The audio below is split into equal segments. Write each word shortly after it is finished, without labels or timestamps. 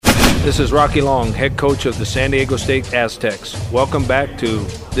This is Rocky Long, head coach of the San Diego State Aztecs. Welcome back to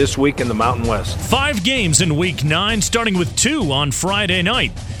This Week in the Mountain West. 5 games in Week 9, starting with 2 on Friday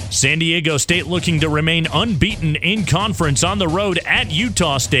night. San Diego State looking to remain unbeaten in conference on the road at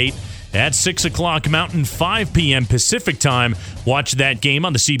Utah State at 6 o'clock Mountain, 5 p.m. Pacific time. Watch that game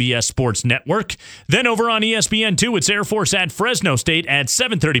on the CBS Sports Network. Then over on ESPN2, it's Air Force at Fresno State at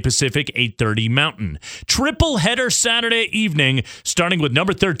 7:30 Pacific, 8:30 Mountain. Triple header Saturday evening, starting with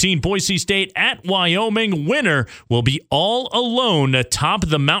number 13 Boise State at Wyoming. Winner will be all alone atop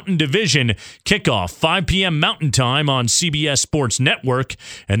the Mountain Division. Kickoff 5 p.m. Mountain time on CBS Sports Network.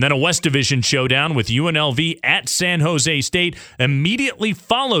 And then a West Division showdown with UNLV at San Jose State immediately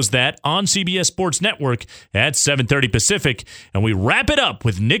follows that on CBS Sports Network at 7:30 Pacific. And we wrap it up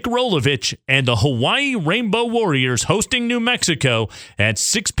with Nick Rolovich and the Hawaii Rainbow Warriors hosting New Mexico at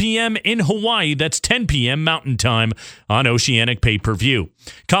 6 p.m. in Hawaii. That's 10 p.m. Mountain Time on Oceanic Pay-Per-View.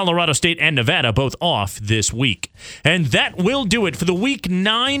 Colorado State and Nevada both off this week. And that will do it for the Week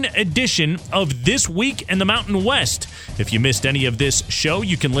 9 edition of This Week in the Mountain West. If you missed any of this show,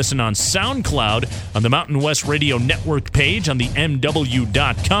 you can listen on SoundCloud on the Mountain West Radio Network page on the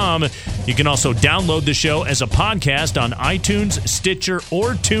MW.com. You can also download the show as a podcast on iTunes, Stitcher,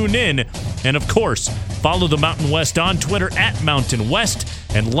 or TuneIn. And of course, follow the Mountain West on Twitter at Mountain West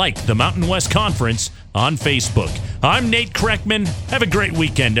and like the Mountain West Conference on Facebook. I'm Nate Kreckman. Have a great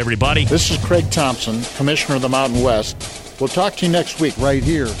weekend, everybody. This is Craig Thompson, Commissioner of the Mountain West. We'll talk to you next week. Right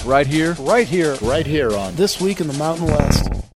here. Right here? Right here. Right here on This Week in the Mountain West.